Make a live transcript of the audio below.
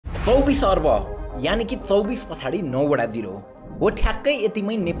24 अर्ब यानि कि 24 पछाडि 9 वटा जिरो हो। ठ्याक्कै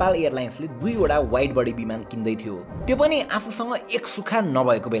यतिमै नेपाल एयरलाइन्सले 2 वटा वाइड बडी विमान किन्दै थियो, त्यो पनि आफूसँग एक सुखा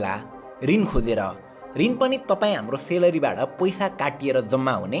नभएको बेला ऋण खोजेर। ऋण पनि तपाईँ हाम्रो सेलरीबाट पैसा काटिएर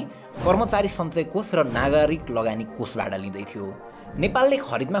जम्मा हुने कर्मचारी सञ्चय कोष र नागरिक लगानी कोषबाट लिँदै थियो। नेपालले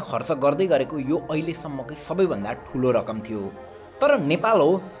खरिदमा खर्च गर्दै गरेको यो अहिलेसम्मकै सबैभन्दा ठुलो रकम थियो। तर नेपाल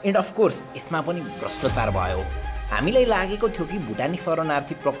हो एन्ड अफ कोर्स यसमा पनि भ्रष्टाचार भयो। हामीलाई लागेको थियो कि भुटानी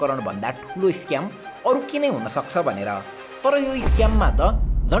शरणार्थी प्रकरणभन्दा ठुलो स्क्याम अरू के नै हुनसक्छ भनेर। तर यो स्क्याममा त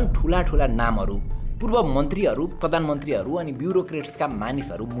झन् ठुला ठुला नामहरू, पूर्व मन्त्रीहरू, प्रधानमन्त्रीहरू अनि ब्युरोक्रेट्सका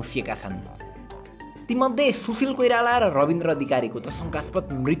मानिसहरू मुसिएका छन्। तीमध्ये सुशील कोइराला र रविन्द्र अधिकारीको त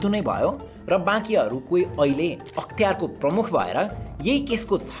शङ्कास्पद मृत्यु नै भयो र बाँकीहरू कोही अहिले अख्तियारको प्रमुख भएर यही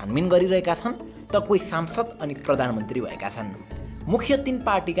केसको छानबिन गरिरहेका छन् त कोही सांसद अनि प्रधानमन्त्री भएका छन्। मुख्य 3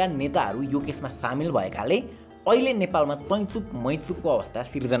 पार्टीका नेताहरू यो केसमा सामेल भएकाले अहिले नेपालमा तैँचुप मैचुपको अवस्था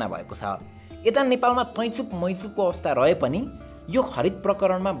सिर्जना भएको छ। यता नेपालमा तैँचुप मैचुपको अवस्था रहे पनि यो खरिद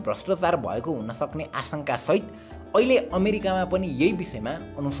प्रकरणमा भ्रष्टाचार भएको हुन सक्ने आशंकासहित अहिले अमेरिकामा पनि यही विषयमा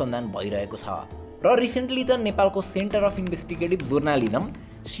अनुसन्धान भइरहेको छ। र रिसेन्टली त नेपालको centre of investigative journalism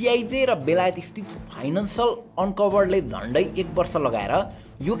CIJ र बेलायत स्थित फाइनेन्सियल अनकभर्डले झन्डै 1 वर्ष लगाएर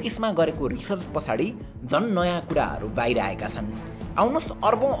यो केसमा गरेको रिसर्च पछाडि झन् नयाँ कुराहरू बाहिर आएका छन्। आउनुहोस्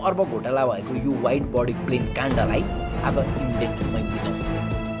अर्बौं अर्ब घोटाला भएको यो वाइड बडी प्लेन काण्डलाई आज इन्डेप्थमै बुझौँ।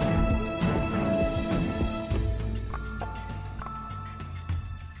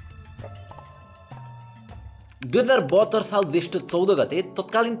 2072 साल ज्येष्ठ 14 गते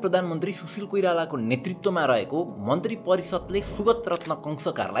तत्कालीन प्रधानमन्त्री सुशील कोइरालाको नेतृत्वमा रहेको मन्त्री परिषदले सुगत रत्न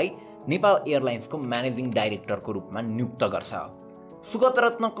कंशकारलाई नेपाल एयरलाइन्सको म्यानेजिङ डाइरेक्टरको रूपमा नियुक्त गर्छ। सुगत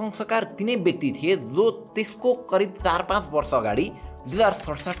रत्न कंशकार तिनै व्यक्ति थिए जो त्यसको करिब 4-5 वर्ष अगाडि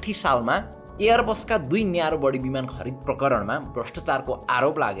 2067 सालमा एयरबसका 2 न्यारो बडी विमान खरिद प्रकरणमा भ्रष्टाचारको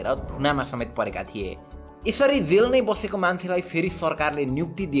आरोप लागेर थुनामा समेत परेका थिए। यसरी जेल नै बसेको मान्छेलाई फेरि सरकारले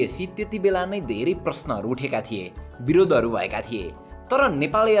नियुक्ति दिएपछि त्यति बेला नै धेरै प्रश्नहरू उठेका थिए, विरोधहरू भएका थिए। तर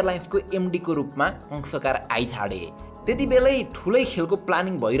नेपाल एयरलाइन्सको MD को रूपमा कंशकार आइछाडे। त्यति बेलै ठुलै खेलको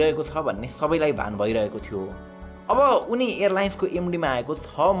प्लानिङ भइरहेको छ भन्ने सबैलाई भान भइरहेको थियो। अब उनी एयरलाइन्सको MD मा आएको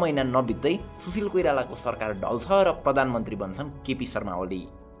 6 महिना नबित्दै सुशील कोइरालाको सरकार ढल्छ र प्रधानमन्त्री बन्छन् KP शर्मा ओली।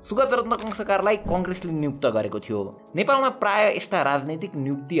 सुगत रत्न कंशकारलाई कङ्ग्रेसले नियुक्त गरेको थियो। नेपालमा प्राय यस्ता राजनैतिक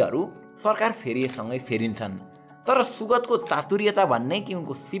नियुक्तिहरू सरकार फेरिएसँगै फेरिन्छन्। तर सुगतको चातुर्यता भन्ने कि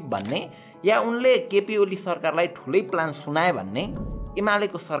उनको सिप भन्ने या उनले KP ओली सरकारलाई ठुलै प्लान सुनाए भन्ने,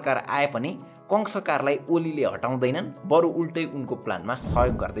 एमालेको सरकार आए पनि कंशकारलाई ओलीले हटाउँदैनन्, बरु उल्टै उनको प्लानमा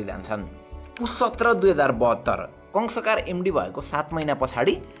सहयोग गर्दै जान्छन्। पुस 17 2072 कंशकार MD भएको 7 महिना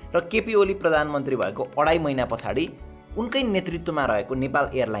पछाडि र KP ओली प्रधानमन्त्री भएको 2.5 महिना पछाडि उनकै नेतृत्वमा रहेको नेपाल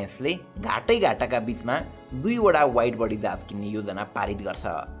एयरलाइन्सले घाटैघाटाका बीचमा 2 वटा वाइड बडी जहाज किन्ने योजना पारित गर्छ।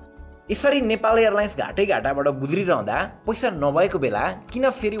 यसरी नेपाल एयरलाइन्स घाटैघाटाबाट गुज्रिरहँदा पैसा नभएको बेला किन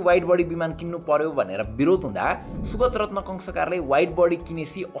फेरि वाइड बडी विमान किन्नु पर्यो भनेर विरोध हुँदा सुगत रत्न कंशकारले वाइड बडी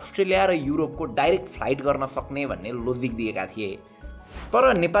किनेपछि अस्ट्रेलिया र युरोपको डाइरेक्ट फ्लाइट गर्न सक्ने भन्ने लोजिक दिएका थिए।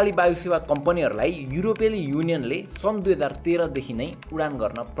 तर नेपाली वायुसेवा कम्पनीहरूलाई युरोपेली युनियनले सन् 2013 देखि नै उडान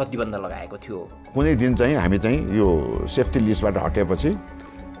गर्न प्रतिबन्ध लगाएको थियो। कुनै दिन चाहिँ हामी चाहिँ यो safety लिस्टबाट हटेपछि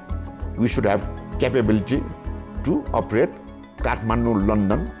we should have capability to अपरेट Kathmandu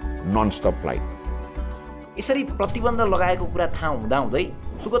London non stop flight. यसरी प्रतिबन्ध लगाएको कुरा थाहा हुँदाहुँदै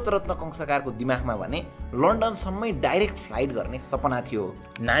सुगत रत्न कंशकारको दिमागमा भने लन्डनसम्मै डाइरेक्ट फ्लाइट गर्ने सपना थियो।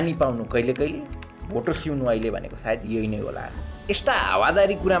 नानी पाउनु कहिले कहिले, भोटो सिउनु अहिले भनेको सायद यही नै होला। यस्ता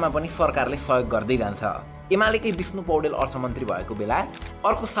हावादारी कुरामा पनि सरकारले सहयोग गर्दै जान्छ। एमालेकै विष्णु पौडेल अर्थमन्त्री भएको बेला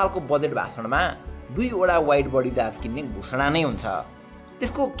अर्को सालको बजेट भाषणमा 2 वटा वाइड बडी जहाज किन्ने घोषणा नै हुन्छ।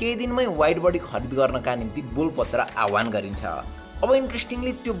 त्यसको केही दिनमै वाइड बडी खरिद गर्नका निम्ति बोलपत्र आह्वान गरिन्छ। अब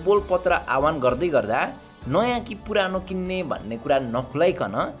इन्ट्रेस्टिङली त्यो बोलपत्र आह्वान गर्दै गर्दा नयाँ कि पुरानो किन्ने भन्ने कुरा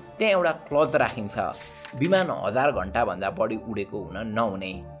नखुलाइकन त्यहाँ एउटा क्लज राखिन्छ, विमान 1000 घण्टाभन्दा बढी उडेको हुन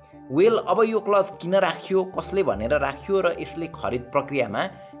नहुने। वेल, अब यो क्लज किन राखियो, कसले भनेर राखियो र यसले खरिद प्रक्रियामा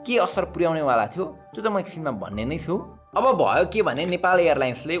के असर पुर्याउनेवाला थियो त्यो त म एकछिनमा भन्ने नै छु। अब भयो के भने नेपाल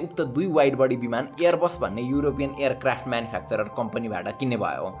एयरलाइन्सले उक्त 2 वाइड बडी विमान एयरबस भन्ने युरोपियन एयरक्राफ्ट म्यानुफ्याक्चरर कम्पनीबाट किन्ने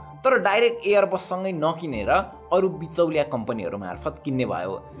भयो। तर डाइरेक्ट एयरबससँगै नकिनेर अरू बिचौलिया कम्पनीहरू मार्फत किन्ने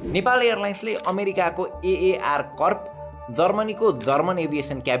भयो। नेपाल एयरलाइन्सले अमेरिकाको AAR कर्प, जर्मनीको जर्मन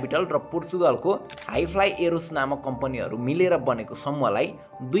एभिएसन क्यापिटल र पोर्चुगलको हाइफ्लाई एरोस नामक कम्पनीहरू मिलेर बनेको समूहलाई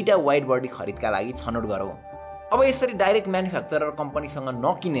 2टा वाइड बडी खरिदका लागि छनौट गरौँ। अब यसरी डाइरेक्ट म्यानुफ्याक्चरर कम्पनीसँग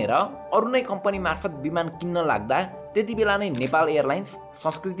नकिनेर अरू नै कम्पनी मार्फत विमान किन्न लाग्दा त्यति बेला नै नेपाल एयरलाइन्स,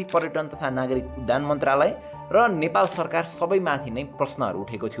 संस्कृति पर्यटन तथा नागरिक उड्डयन मन्त्रालय र नेपाल सरकार सबैमाथि नै प्रश्नहरू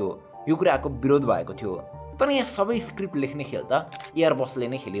उठेको थियो। यो कुराको विरोध भएको थियो। तर यहाँ सबै स्क्रिप्ट लेख्ने खेल त एयरबसले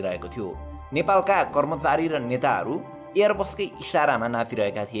नै खेलिरहेको थियो। नेपालका कर्मचारी र नेताहरू एयरबसकै इसारामा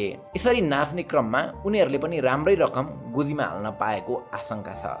नाचिरहेका थिए। यसरी नाच्ने क्रममा उनीहरूले पनि राम्रै रकम गोजीमा हाल्न पाएको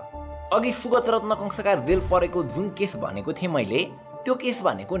आशंका छ। अघि सुगत रत्न कंसकार जेल परेको जुन केस भनेको थिएँ मैले, त्यो केस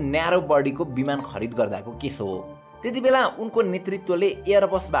भनेको न्यारो बडीको विमान खरिद गर्दाको केस हो। त्यति बेला उनको नेतृत्वले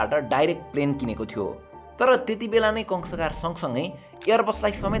एयरबसबाट डाइरेक्ट प्लेन किनेको थियो। तर त्यति बेला नै कंसकार सँगसँगै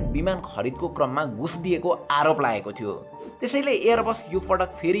एयरबसलाई समेत विमान खरिदको क्रममा घुस दिएको आरोप लागेको थियो। त्यसैले एयरबस यो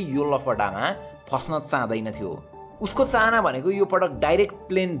पटक फेरि यो लफडामा फस्न चाहँदैनथ्यो। उसको चाहना भनेको यो पटक डाइरेक्ट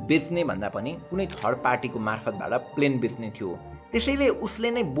प्लेन बेच्ने भन्दा पनि कुनै थर्ड पार्टीको मार्फतबाट प्लेन बेच्ने थियो। त्यसैले उसले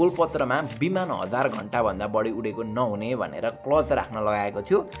नै बोलपत्रमा विमान 1000 घण्टाभन्दा बढी उडेको नहुने भनेर क्लज राख्न लगाएको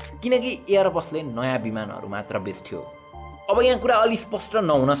थियो, किनकि एयरबसले नयाँ विमानहरू मात्र बेच्थ्यो। अब यहाँ कुरा अलि स्पष्ट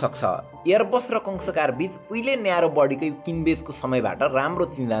नहुन सक्छ। एयरबस र कंसकार बीच उहिले न्यारो बडीकै किनबेचको समयबाट राम्रो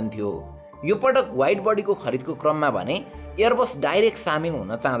चिन्जान थियो। यो पटक वाइड बडीको खरिदको क्रममा भने एयरबस डाइरेक्ट सामेल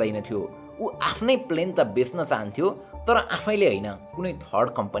हुन चाहँदैनथ्यो। ऊ आफ्नै प्लेन त बेच्न चाहन्थ्यो, तर आफैले होइन, कुनै थर्ड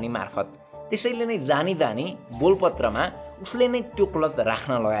कम्पनी मार्फत। त्यसैले नै जानी जानी बोलपत्रमा उसले नै त्यो क्लज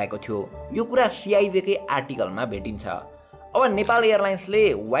राख्न लगाएको थियो। यो कुरा CIJ कै आर्टिकलमा भेटिन्छ। अब नेपाल एयरलाइन्सले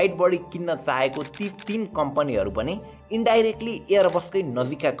वाइड बडी किन्न चाहेको ती 3 कम्पनीहरू पनि इन्डाइरेक्टली एयरबसकै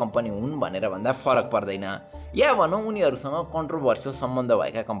नजिकका कम्पनी हुन् भनेर भन्दा फरक पर्दैन। या भनौँ उनीहरूसँग कन्ट्रोभर्सियल सम्बन्ध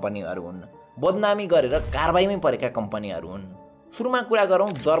भएका कम्पनीहरू हुन्, बदनामी गरेर कारबाहीमै परेका कम्पनीहरू हुन्। सुरुमा कुरा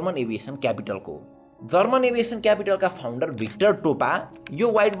गरौँ German aviation क्यापिटलको। German aviation क्यापिटलका founder Victor टोपा यो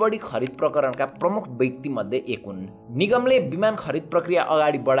वाइड बडी खरिद प्रकरणका प्रमुख व्यक्तिमध्ये एक हुन्। निगमले विमान खरिद प्रक्रिया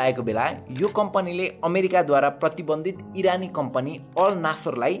अगाडि बढाएको बेला यो कम्पनीले अमेरिकाद्वारा प्रतिबन्धित इरानी कम्पनी अल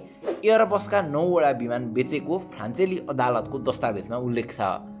नासरलाई एयरबसका 9 वटा विमान बेचेको फ्रान्सेली अदालतको दस्तावेजमा उल्लेख छ।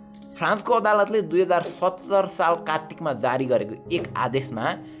 फ्रान्सको अदालतले 2077 साल कार्तिकमा जारी गरेको एक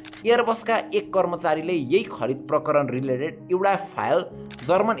आदेशमा एयरबसका एक कर्मचारीले यही खरिद प्रकरण रिलेटेड एउटा फाइल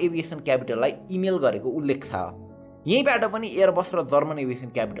जर्मन एभिएसन क्यापिटललाई इमेल गरेको उल्लेख छ। यहीँबाट पनि एयरबस र जर्मन एभिएसन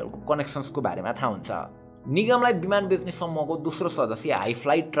क्यापिटलको कनेक्सन्सको बारेमा थाहा हुन्छ। निगमलाई विमान बेच्ने समूहको दोस्रो सदस्य हाई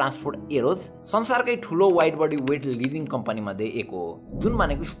फ्लाइट ट्रान्सपोर्ट एरोज संसारकै ठुलो वाइड बडी वेट लिजिङ कम्पनीमध्ये एक हो, जुन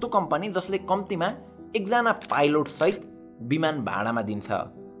भनेको यस्तो कम्पनी जसले कम्तीमा एकजना पाइलट सहित विमान भाडामा दिन्छ।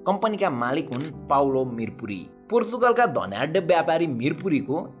 कम्पनीका मालिक हुन् पाउलो मिरपुरी। पोर्चुगलका धनाढ्य व्यापारी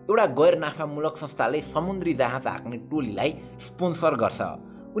मिरपुरीको एउटा गैर नाफामूलक संस्थाले समुद्री जहाज हाँक्ने टोलीलाई स्पोन्सर गर्छ।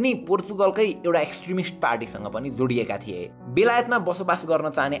 उनी पोर्चुगलकै एउटा एक्सट्रिमिस्ट पार्टीसँग पनि जोडिएका थिए। बेलायतमा बसोबास गर्न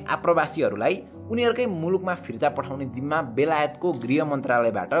चाहने आप्रवासीहरूलाई उनीहरूकै मुलुकमा फिर्ता पठाउने जिम्मा बेलायतको गृह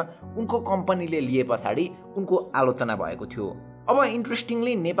मन्त्रालयबाट उनको कम्पनीले लिए पछाडि उनको आलोचना भएको थियो। अब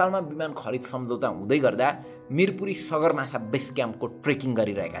इन्ट्रेस्टिङली नेपालमा विमान खरिद सम्झौता हुँदै गर्दा मिरपुरी सगरमाथा बेस क्याम्पको ट्रेकिङ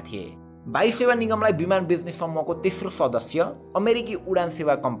गरिरहेका थिए। वायु सेवा निगमलाई विमान बेच्ने समूहको तेस्रो सदस्य अमेरिकी उडान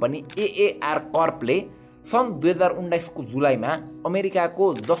सेवा कम्पनी AAR कर्पले सन् 2019 को जुलाईमा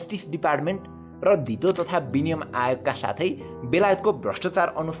अमेरिकाको जस्टिस डिपार्टमेन्ट र धितो तथा विनिमय आयोगका साथै बेलायतको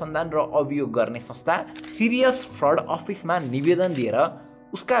भ्रष्टाचार अनुसन्धान र अभियोग गर्ने संस्था सिरियस फ्रड अफिसमा निवेदन दिएर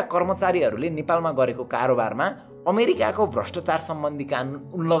उसका कर्मचारीहरूले नेपालमा गरेको कारोबारमा अमेरिकाको भ्रष्टाचार सम्बन्धी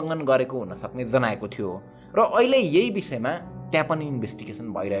कानुन उल्लङ्घन गरेको हुन सक्ने जनाएको थियो र अहिले यही विषयमा त्यहाँ पनि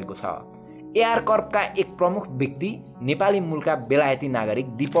इन्भेस्टिगेसन भइरहेको छ। AR कर्पका एक प्रमुख व्यक्ति नेपाली मूलका बेलायती नागरिक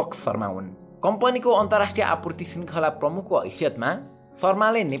दीपक शर्मा हुन्। कम्पनीको अन्तर्राष्ट्रिय आपूर्ति श्रृङ्खला प्रमुखको हैसियतमा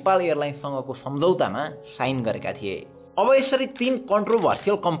शर्माले नेपाल एयरलाइन्ससँगको सम्झौतामा साइन गरेका थिए। अब यसरी 3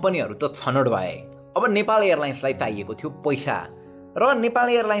 कन्ट्रोभर्सियल कम्पनीहरू त छनौट भए। अब नेपाल एयरलाइन्सलाई चाहिएको थियो पैसा, र नेपाल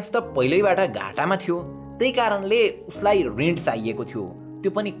एयरलाइन्स त पहिल्यैबाट घाटामा थियो। त्यही कारणले उसलाई ऋण चाहिएको थियो,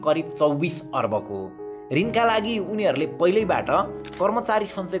 त्यो पनि करिब 24 अर्बको। ऋणका लागि उनीहरूले पहिल्यैबाट कर्मचारी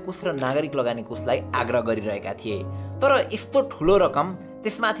सञ्चय कोष र नागरिक लगानी कोषलाई आग्रह गरिरहेका थिए। तर यस्तो ठुलो रकम,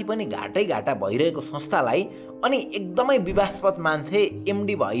 त्यसमाथि पनि घाटा भइरहेको संस्थालाई अनि एकदमै विवादास्पद मान्छे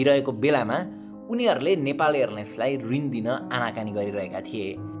MD भइरहेको बेलामा उनीहरूले नेपाल एयरलाइन्सलाई ऋण दिन आनाकानी गरिरहेका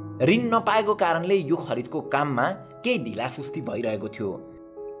थिए। ऋण नपाएको कारणले यो खरिदको काममा केही ढिलासुस्ती भइरहेको थियो।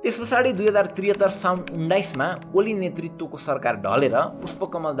 त्यस पछाडि 2073 साउन 19 मा ओली नेतृत्वको सरकार ढलेर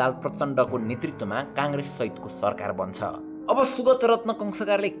पुष्पकमल दाहाल प्रचण्डको नेतृत्वमा काङ्ग्रेस सहितको सरकार बन्छ। अब सुगत रत्न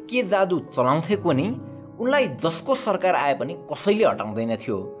कंसकारले के जादु चलाउँथे कोनी, उनलाई जसको सरकार आए पनि कसैले हटाउँदैन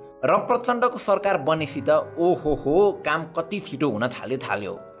थियो। र प्रचण्डको सरकार बनेपछि त ओहो काम कति छिटो हुन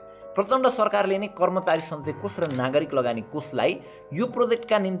थाल्यो। प्रचण्ड सरकारले नै कर्मचारी सञ्चय कोष र नागरिक लगानी कोषलाई यो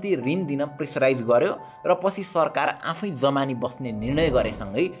प्रोजेक्टका निम्ति ऋण दिन प्रेसराइज गर्यो र पछि सरकार आफै जमानी बस्ने निर्णय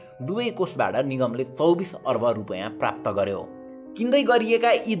गरेसँगै दुवै कोषबाट निगमले 24 अर्ब रुपैयाँ प्राप्त गर्यो। किन्दै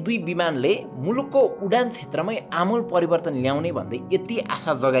गरिएका यी 2 विमानले मुलुकको उडान क्षेत्रमै आमूल परिवर्तन ल्याउने भन्दै यति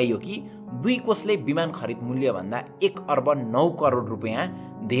आशा जगाइयो कि 2 कोषले विमान खरिद मूल्यभन्दा 1 अर्ब 9 करोड रुपैयाँ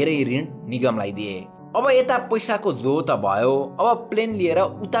धेरै ऋण निगमलाई दिए। अब यता पैसाको जो त भयो, अब प्लेन लिएर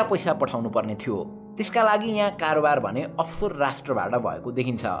उता पैसा पठाउनु पर्ने थियो। त्यसका लागि यहाँ कारोबार भने अफसोर राष्ट्रबाट भएको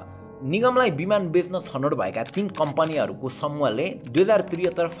देखिन्छ। निगमलाई विमान बेच्न छनौट भएका 3 कम्पनीहरूको समूहले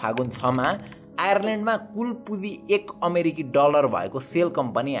 2073 फागुन 6 मा आयरल्यान्डमा कुल पुँजी $1 भएको सेल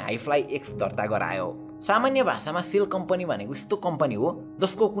कम्पनी हाइफ्लाई एक्स दर्ता गरायो। सामान्य भाषामा सेल कम्पनी भनेको यस्तो कम्पनी हो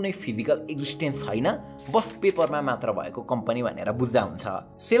जसको कुनै फिजिकल एक्जिस्टेन्स छैन, बस पेपरमा मात्र भएको कम्पनी भनेर बुझ्दा हुन्छ।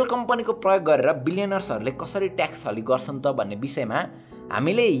 सेल कम्पनीको प्रयोग गरेर बिलियनर्सहरूले कसरी ट्याक्स हली गर्छन् त भन्ने विषयमा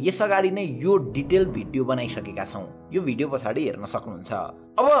हामीले यसअगाडि नै यो डिटेल भिडियो बनाइसकेका छौँ। यो भिडियो पछाडि हेर्न सक्नुहुन्छ।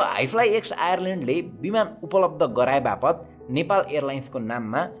 अब हाइफ्लाई एक्स आयरल्यान्डले विमान उपलब्ध गराए बापत नेपाल एयरलाइन्सको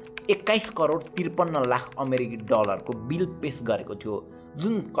नाममा 21 करोड 53 लाख अमेरिकी डलरको बिल पेश गरेको थियो,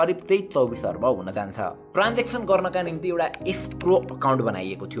 जुन करिब 24 अर्ब हुन जान्छ। ट्रान्जेक्सन गर्नका निम्ति एउटा एस्क्रो अकाउन्ट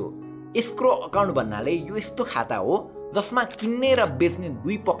बनाइएको थियो। एस्क्रो अकाउन्ट भन्नाले यो यस्तो खाता हो जसमा किन्ने र बेच्ने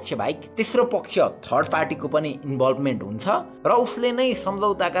दुई पक्ष बाहेक तेस्रो पक्ष थर्ड पार्टीको पनि इन्भल्भमेन्ट हुन्छ र उसले नै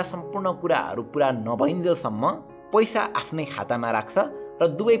सम्झौताका सम्पूर्ण कुराहरू पुरा नभइन्जेलसम्म पैसा आफ्नै खातामा राख्छ र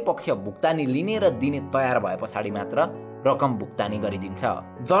दुवै पक्ष भुक्तानी लिने र दिने तयार भए पछाडि मात्र रकम भुक्तानी गरिदिन्छ।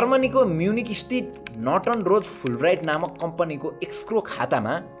 जर्मनीको म्युनिक स्थित नर्टन रोज फुलब्राइट नामक कम्पनीको एस्क्रो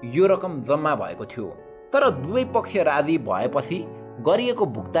खातामा यो रकम जम्मा भएको थियो। तर दुवै पक्ष राजी भएपछि गरिएको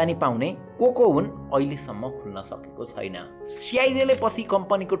भुक्तानी पाउने को हुन् अहिलेसम्म खुल्न सकेको छैन। सिआइडीले पछि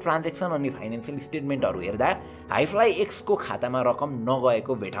कम्पनीको ट्रान्जेक्सन अनि फाइनेन्सियल स्टेटमेन्टहरू हेर्दा हाइफ्लाई एक्सको खातामा रकम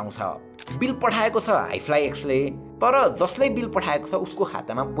नगएको भेटाउँछ। बिल पठाएको छ हाइफ्लाई एक्सले, तर जसले बिल पठाएको छ उसको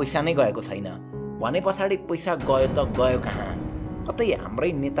खातामा पैसा नै गएको छैन भने पछाडि पैसा गयो त गयो कहाँ? कतै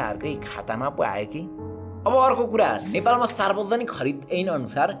हाम्रै नेताहरूकै खातामा पो आयो कि? अब अर्को कुरा, नेपालमा सार्वजनिक खरिद ऐन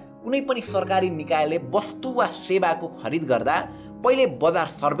अनुसार कुनै पनि सरकारी निकायले वस्तु वा सेवाको खरिद गर्दा पहिले बजार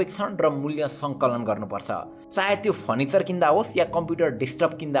सर्वेक्षण र मूल्य सङ्कलन गर्नुपर्छ। चाहे त्यो फर्निचर किन्दा होस् या कम्प्युटर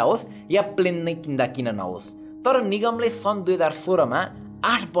डेस्कटप किन्दा होस् या प्लेन नै किन्दा किन नहोस्। तर निगमले सन् 2016 मा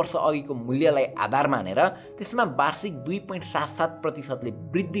 8 वर्ष अघिको मूल्यलाई आधार मानेर त्यसमा वार्षिक 2.77%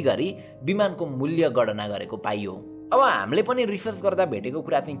 वृद्धि गरी विमानको मूल्य गणना गरेको पाइयो। अब हामीले पनि रिसर्च गर्दा भेटेको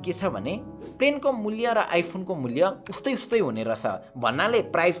कुरा चाहिँ के छ भने प्लेनको मूल्य र आइफोनको मूल्य उस्तै हुने रहेछ। भन्नाले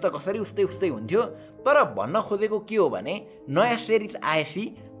प्राइस त कसरी उस्तै हुन्थ्यो, तर भन्न खोजेको के हो भने नयाँ सिरिज आएपछि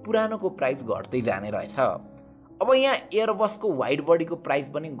पुरानोको प्राइस घट्दै जाने रहेछ। अब यहाँ एयरबसको वाइड बडीको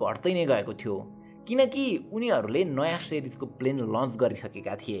प्राइस पनि घट्दै नै गएको थियो, किनकि उनीहरूले नयाँ सिरिजको प्लेन लन्च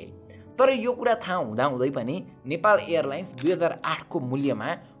गरिसकेका थिए। तर यो कुरा थाहा हुँदाहुँदै पनि नेपाल एयरलाइन्स 2008 को मूल्यमा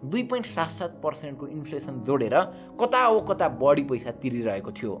 2.77% को इन्फ्लेसन जोडेर कता बढी पैसा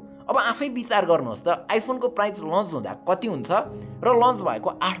तिरिरहेको थियो। अब आफै विचार गर्नुहोस् त, आइफोनको प्राइस लन्च हुँदा कति हुन्छ र लन्च भएको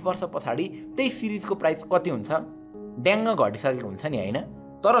 8 वर्ष पछाडि त्यही सिरिजको प्राइस कति हुन्छ? ड्याङ्ग घटिसकेको हुन्छ नि, होइन?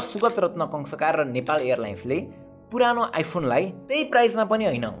 तर सुगत रत्न कंशकार र नेपाल एयरलाइन्सले पुरानो आइफोनलाई त्यही प्राइसमा पनि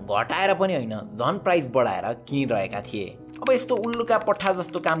होइन, घटाएर पनि होइन, झन् प्राइस बढाएर किनिरहेका थिए। अब यस्तो उल्लुका पट्टा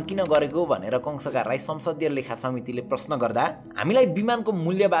जस्तो काम किन गरेको भनेर कंशकारलाई संसदीय लेखा समितिले प्रश्न गर्दा हामीलाई विमानको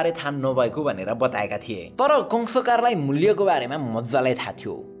मूल्यबारे थाहा नभएको भनेर बताएका थिए। तर कंशकारलाई मूल्यको बारेमा मजाले थाहा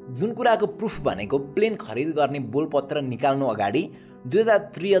थियो। जुन कुराको प्रुफ भनेको प्लेन खरिद गर्ने बोलपत्र निकाल्नु अगाडि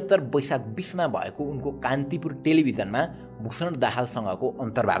 2073 वैशाख 20 मा भएको उनको कान्तिपुर टेलिभिजनमा भूषण दाहालसँगको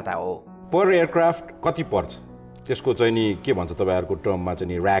अन्तर्वार्ता हो। पर एयरक्राफ्ट कति पर्छ त्यसको चाहिँ नि के भन्छ तपाईहरुको टर्ममा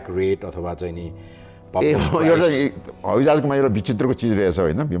चाहिँ नि र्याक रेट अथवा चाहिँ नि एउटा हवाईजहाजमा एउटा विचित्रको चिज रहेछ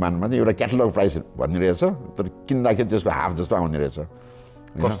होइन, विमानमा चाहिँ एउटा क्याटलग प्राइस भन्ने रहेछ, तर किन्दाखेरि त्यसको हाफ जस्तो आउने रहेछ।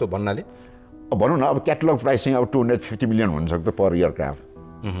 कस्तो भन्नाले भनौँ न, अब क्याटलग प्राइस चाहिँ अब 250 मिलियन हुनसक्छ पर एयरक्राफ्ट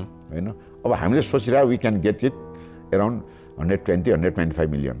होइन। अब हामीले सोचिरहेको we can get it around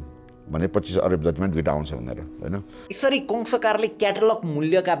 120-125 million भने 25 अरब जतिमा दुईटा आउँछ भनेर होइन। यसरी कंशकारले क्याटलग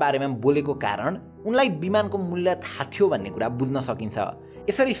मूल्यका बारेमा बोलेको कारण उनलाई विमानको मूल्य थाहा थियो भन्ने कुरा बुझ्न सकिन्छ।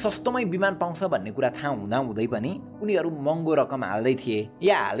 यसरी सस्तोमै विमान पाउँछ भन्ने कुरा थाहा हुँदै पनि उनीहरू महँगो रकम हाल्दै थिए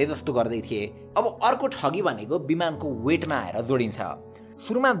या हाले जस्तो गर्दै थिए। अब अर्को ठगी भनेको विमानको वेटमा आएर जोडिन्छ।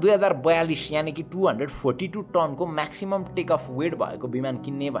 सुरुमा 2042 यानि कि 242 टनको म्याक्सिमम टेक अफ वेट भएको विमान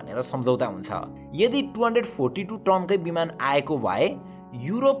किन्ने भनेर सम्झौता हुन्छ। यदि 242 टनकै विमान आएको भए,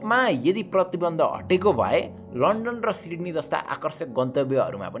 युरोपमा यदि प्रतिबन्ध हटेको भए लन्डन र सिडनी जस्ता आकर्षक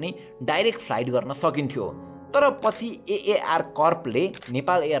गन्तव्यहरूमा पनि डाइरेक्ट फ्लाइट गर्न सकिन्थ्यो। तर पछि एएआर कर्पले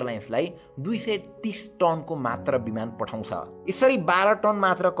नेपाल एयरलाइन्सलाई 230 टनको मात्र विमान पठाउँछ। यसरी 12 टन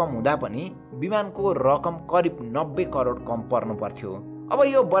मात्र कम हुँदा पनि विमानको रकम करिब 90 करोड कम पर्नु पर्थ्यो। अब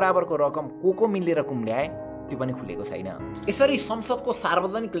यो बराबरको रकम को मिलेर कुम्ल्याए त्यो पनि खुलेको छैन। यसरी संसदको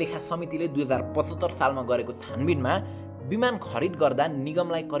सार्वजनिक लेखा समितिले 2075 सालमा गरेको छानबिनमा विमान खरिद गर्दा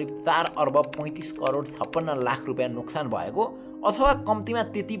निगमलाई करिब 4 अर्ब 35 करोड 56 लाख रुपियाँ नोक्सान भएको अथवा कम्तीमा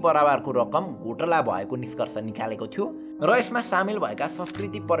त्यति बराबरको रकम घोटाला भएको निष्कर्ष निकालेको थियो र यसमा सामेल भएका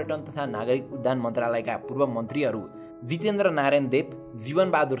संस्कृति पर्यटन तथा नागरिक उड्डयन मन्त्रालयका पूर्व मन्त्रीहरू जितेन्द्र नारायण देव,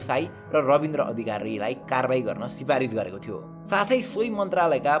 जीवनबहादुर साई र रविन्द्र अधिकारीलाई कारबाही गर्न सिफारिस गरेको थियो। साथै सोही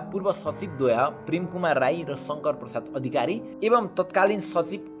मन्त्रालयका पूर्व सचिवद्वय प्रेम कुमार राई र शङ्कर प्रसाद अधिकारी एवं तत्कालीन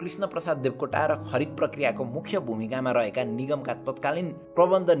सचिव कृष्ण प्रसाद देवकोटा र खरिद प्रक्रियाको मुख्य भूमिकामा रहेका निगमका तत्कालीन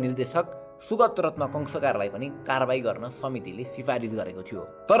प्रबन्ध निर्देशक सुगत रत्न कंसकारलाई पनि कारबाही गर्न समितिले सिफारिस गरेको थियो।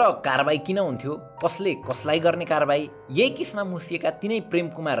 तर कारबाही किन हुन्थ्यो, कसले कसलाई गर्ने कारबाही? यही केसमा मुसिएका तिनै प्रेम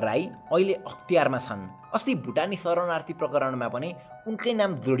कुमार राई अहिले अख्तियारमा छन्। अस्ति भुटानी शरणार्थी प्रकरणमा पनि उनकै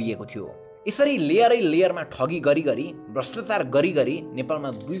नाम जोडिएको थियो। यसरी लेयरमा ठगी गरी भ्रष्टाचार गरी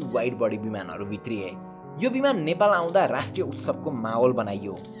नेपालमा 2 वाइड बडी विमानहरू भित्रिए। यो विमान नेपाल आउँदा राष्ट्रिय उत्सवको माहौल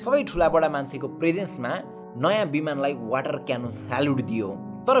बनाइयो। सबै ठुला बडा मान्छेको प्रेजेन्समा नयाँ विमानलाई वाटर क्यानोन स्याल्युट दियो।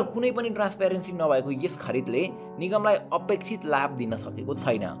 तर कुनै पनि ट्रान्सपेरेन्सी नभएको यस खरिदले निगमलाई अपेक्षित लाभ दिन सकेको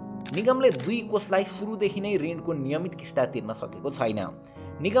छैन। निगमले 2 कोषलाई सुरुदेखि नै ऋणको नियमित किस्ता तिर्न सकेको छैन।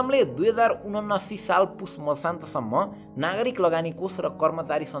 निगमले 2079 साल पुस मसान्तसम्म नागरिक लगानी कोष र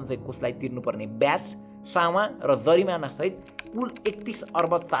कर्मचारी सञ्चय कोषलाई तिर्नुपर्ने ब्याज, सामा र जरिमाना सहित कुल 31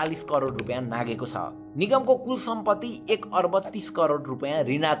 अर्ब 40 करोड रुपियाँ नागेको छ। निगमको कुल सम्पत्ति 1 अर्ब 30 करोड रुपियाँ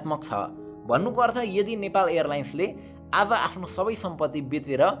ऋणात्मक छ। भन्नुको अर्थ यदि नेपाल एयरलाइन्सले आज आफ्नो सबै सम्पत्ति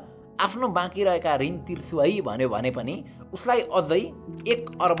बेचेर आफ्नो बाँकी रहेका ऋण तिर्छु है भन्यो भने पनि उसलाई अझै 1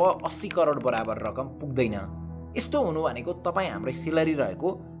 अर्ब 80 करोड बराबर रकम पुग्दैन। यस्तो हुनु भनेको तपाईँ हाम्रै सेलरी रहेको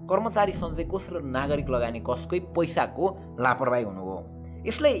कर्मचारी सञ्चय कोष र नागरिक लगानी कोषकै पैसाको लापरवाही हुनु हो।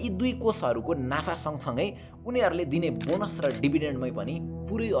 यसले यी 2 कोषहरूको नाफा सँगसँगै उनीहरूले दिने बोनस र डिभिडेन्डमै पनि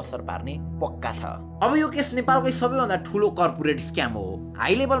पुरै असर पार्ने पक्का छ। अब यो केस नेपालकै सबैभन्दा ठुलो कर्पोरेट स्क्याम हो।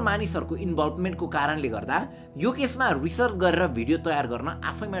 हाई लेभल मानिसहरूको इन्भल्भमेन्टको कारणले गर्दा यो केसमा रिसर्च गरेर भिडियो तयार गर्न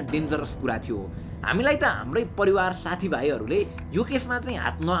आफैमा डेन्जरस कुरा थियो। हामीलाई त हाम्रै परिवार साथीभाइहरूले यो केसमा चाहिँ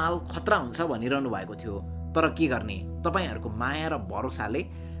हात नहाल खतरा हुन्छ भनिरहनु भएको थियो। तर के गर्ने, तपाईहरूको माया र भरोसाले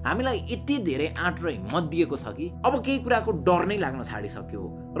हामीलाई यति धेरै आँट र हिम्मत दिएको छ कि अब केही कुराको डर नै लाग्न छाडिसक्यो।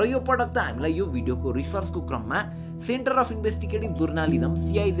 र यो पटक त हामीलाई यो भिडियोको रिसर्चको क्रममा centre of investigative journalism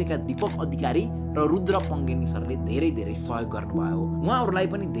CIJ का दीपक अधिकारी र रुद्र पङ्गेनी सरले धेरै सहयोग गर्नुभयो। उहाँहरूलाई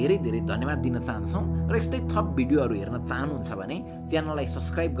पनि धेरै धन्यवाद दिन चाहन्छौँ। र यस्तै थप भिडियोहरू हेर्न चाहनुहुन्छ भने च्यानललाई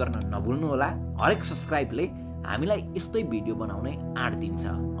सब्स्क्राइब गर्न नभुल्नुहोला। हरेक सब्स्क्राइबले हामीलाई यस्तै भिडियो बनाउने आँट दिन्छ।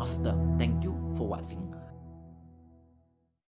 हस्त, थ्याङ्क यू फर वाचिङ।